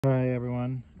Hi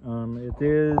everyone. It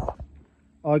is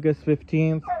August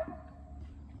 15th,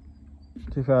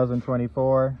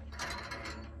 2024.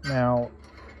 Now,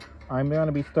 I'm going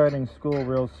to be starting school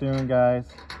real soon, guys.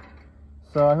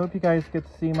 So I hope you guys get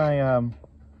to see my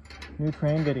new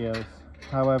train videos.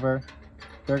 However,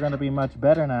 they're going to be much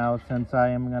better now since I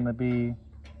am going to be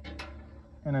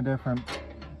in a different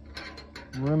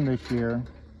room this year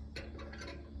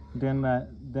than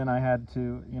I had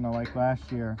to, like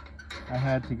last year. I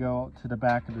had to go to the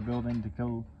back of the building to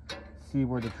go see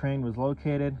where the train was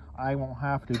located. I won't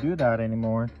have to do that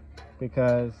anymore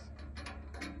because,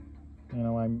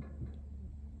 I'm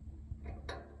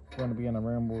going to be in a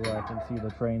room where I can see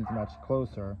the trains much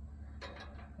closer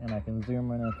and I can zoom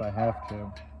in if I have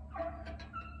to.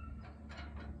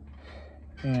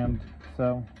 And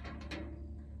so,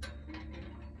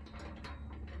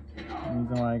 the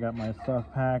reason why I got my stuff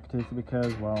packed is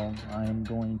because, well, I'm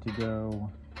going to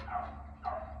go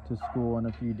to school in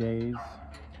a few days.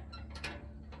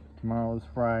 Tomorrow is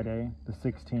Friday, the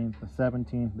 16th. The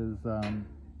 17th is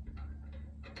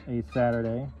a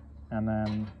Saturday. And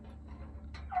then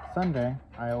Sunday,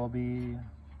 I will be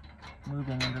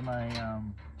moving into my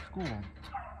school.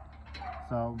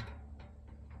 So,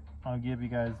 I'll give you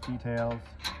guys details.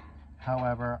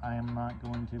 However, I am not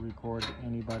going to record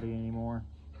anybody anymore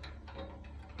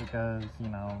because,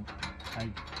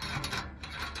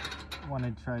 I want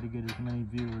to try to get as many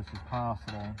viewers as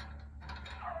possible.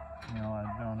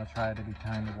 I want to try to be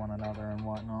kind to one another and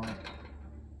whatnot.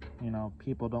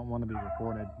 People don't want to be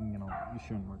recorded. You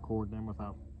shouldn't record them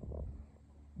without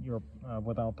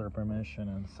their permission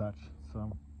and such.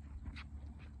 So,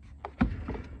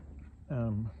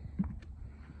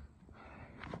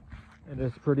 it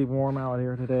is pretty warm out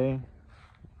here today.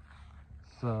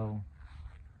 So,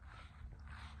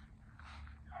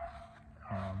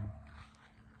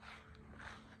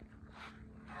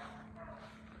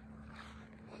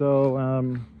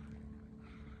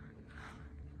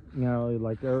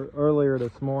 like earlier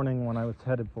this morning when I was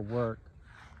headed for work,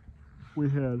 we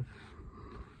had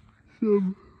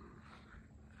some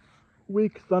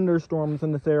weak thunderstorms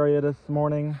in this area this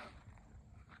morning.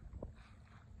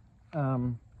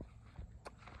 Like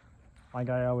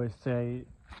I always say,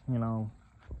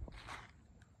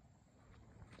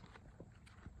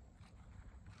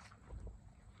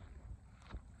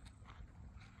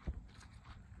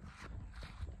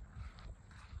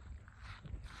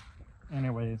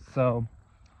 anyways, so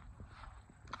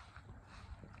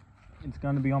it's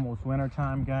going to be almost winter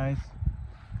time, guys.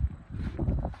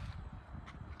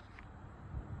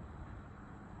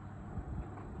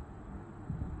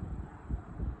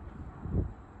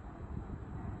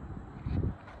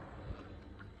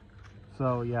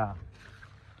 So yeah,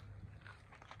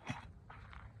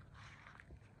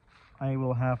 I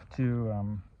will have to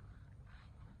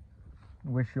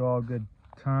wish you all a good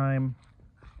time,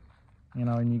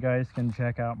 and you guys can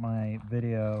check out my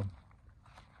video.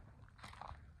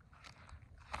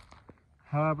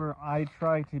 However, I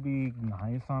try to be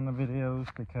nice on the videos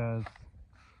because,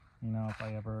 if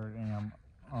I ever am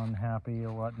unhappy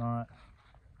or whatnot,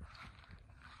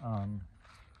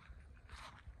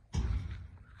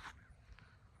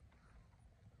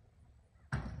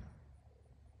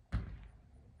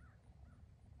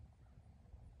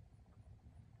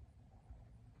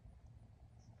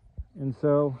 and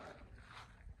so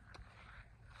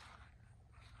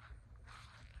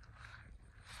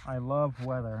I love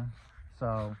weather,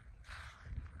 so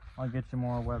I'll get you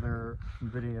more weather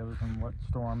videos and what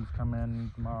storms come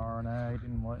in tomorrow night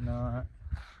and whatnot.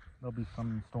 There'll be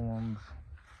some storms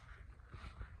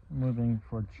moving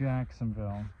for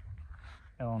Jacksonville,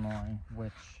 Illinois,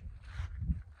 which,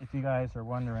 if you guys are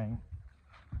wondering,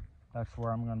 that's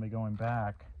where I'm going to be going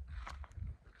back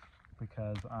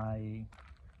because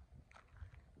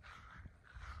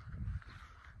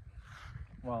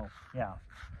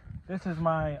this is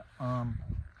my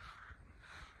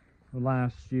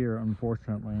last year,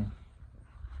 unfortunately.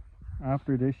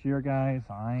 After this year, guys,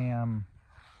 I am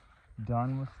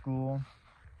done with school,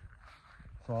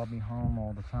 so I'll be home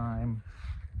all the time.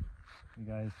 You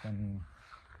guys can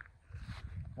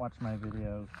watch my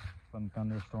videos from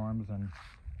thunderstorms, and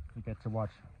you get to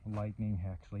watch lightning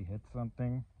actually hit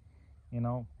something.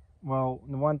 Well,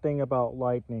 the one thing about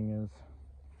lightning is,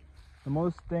 the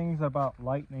most things about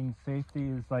lightning safety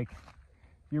is, like,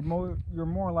 you're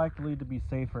more likely to be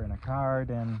safer in a car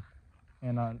than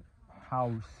in a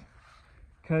house,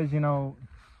 because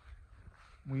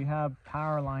we have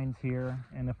power lines here,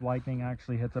 and if lightning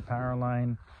actually hits a power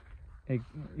line, it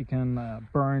can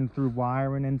burn through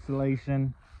wire and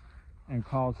insulation and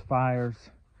cause fires.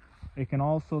 It can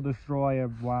also destroy a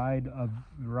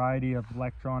variety of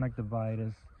electronic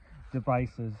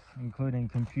devices, including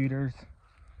computers,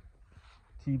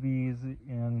 TVs,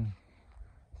 and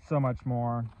so much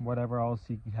more. Whatever else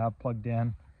you have plugged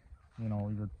in, you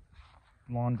know, your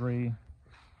laundry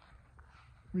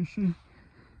machine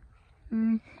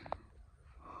and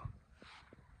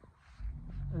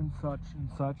such and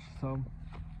such. So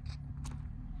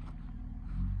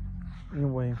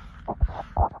anyway,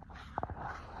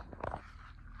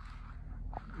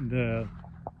 the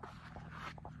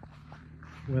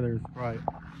weather is probably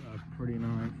pretty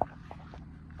nice.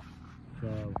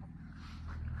 So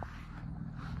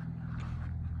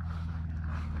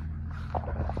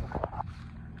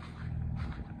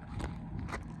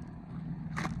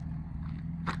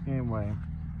anyway,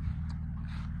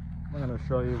 I'm going to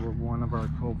show you one of our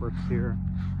culverts here,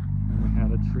 and we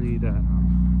had a tree that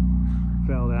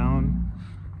fell down.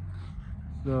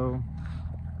 So,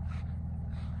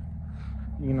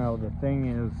 you know, the thing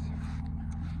is,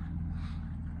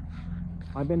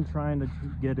 I've been trying to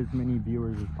get as many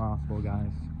viewers as possible,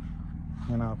 guys.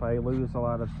 You know, if I lose a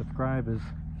lot of subscribers,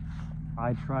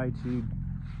 I try to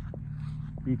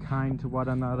be kind to one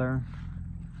another,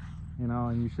 you know,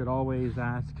 and you should always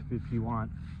ask if you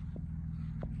want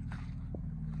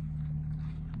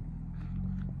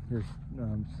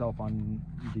yourself on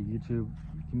the YouTube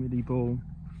community pool.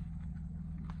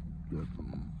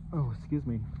 Oh, excuse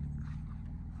me.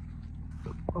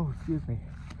 Oh, excuse me.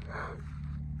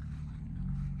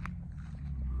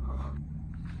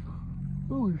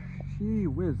 Oh, gee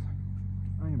whiz.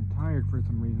 I am tired for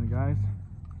some reason, guys.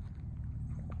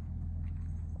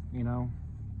 You know,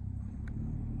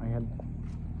 I had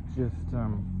just,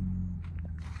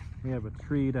 we have a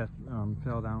tree that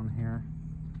fell down here.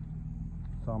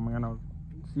 So I'm gonna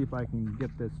see if I can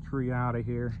get this tree out of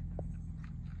here.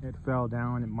 It fell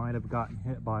down. It might have gotten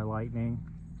hit by lightning.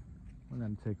 We're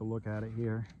gonna take a look at it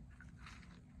here.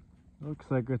 Looks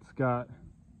like it's got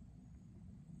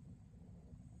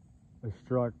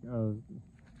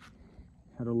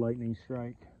had a lightning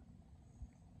strike.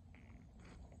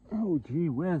 Oh gee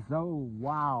whiz, oh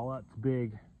wow, that's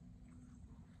big.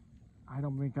 I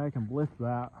don't think I can lift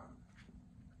that.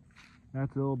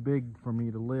 That's a little big for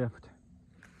me to lift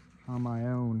on my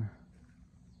own.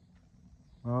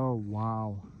 Oh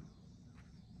wow.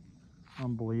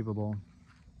 Unbelievable.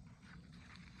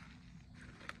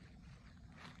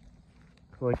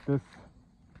 It's like this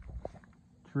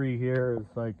tree here is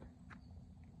like,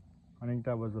 I think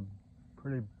that was a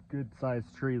pretty good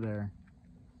sized tree there.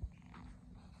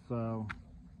 So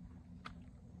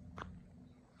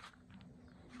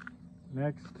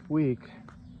next week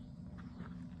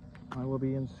I will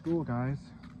be in school, guys.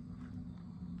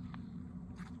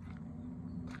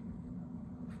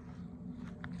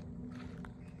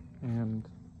 And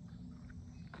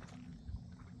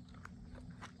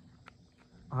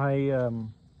I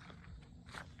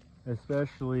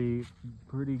especially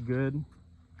pretty good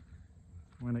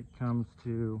when it comes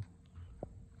to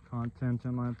content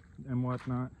and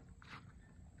whatnot.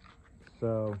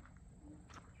 So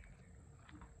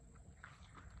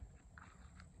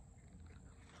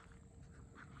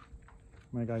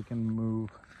like I can move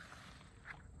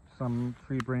some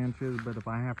tree branches, but if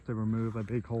I have to remove a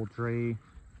big whole tree,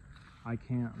 I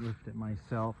can't lift it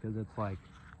myself because it's like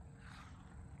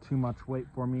too much weight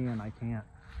for me and I can't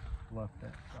lift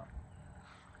it. So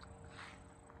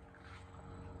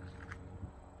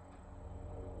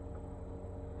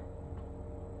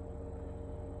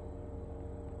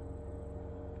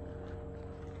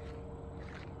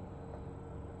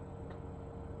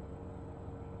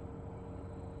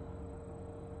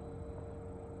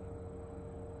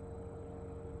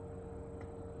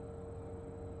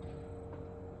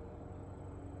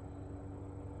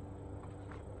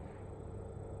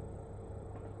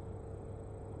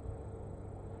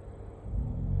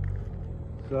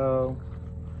So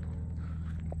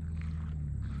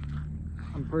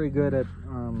I'm pretty good at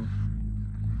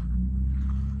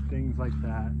things like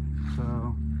that.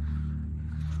 So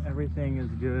everything is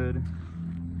good.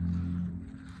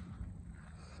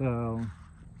 So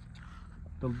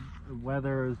the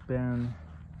weather has been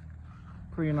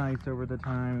pretty nice over the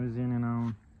time I was in and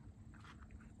out.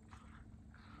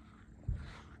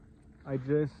 I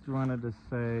just wanted to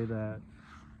say that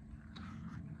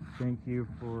thank you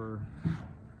for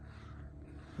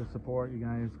the support you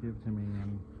guys give to me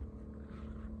and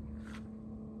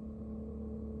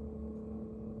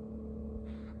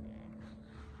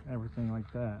everything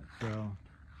like that. So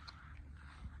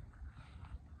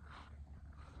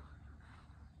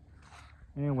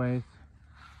anyways,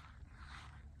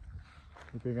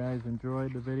 if you guys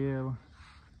enjoyed the video,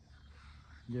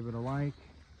 give it a like,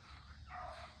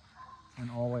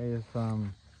 and always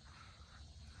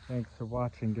thanks for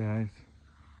watching, guys.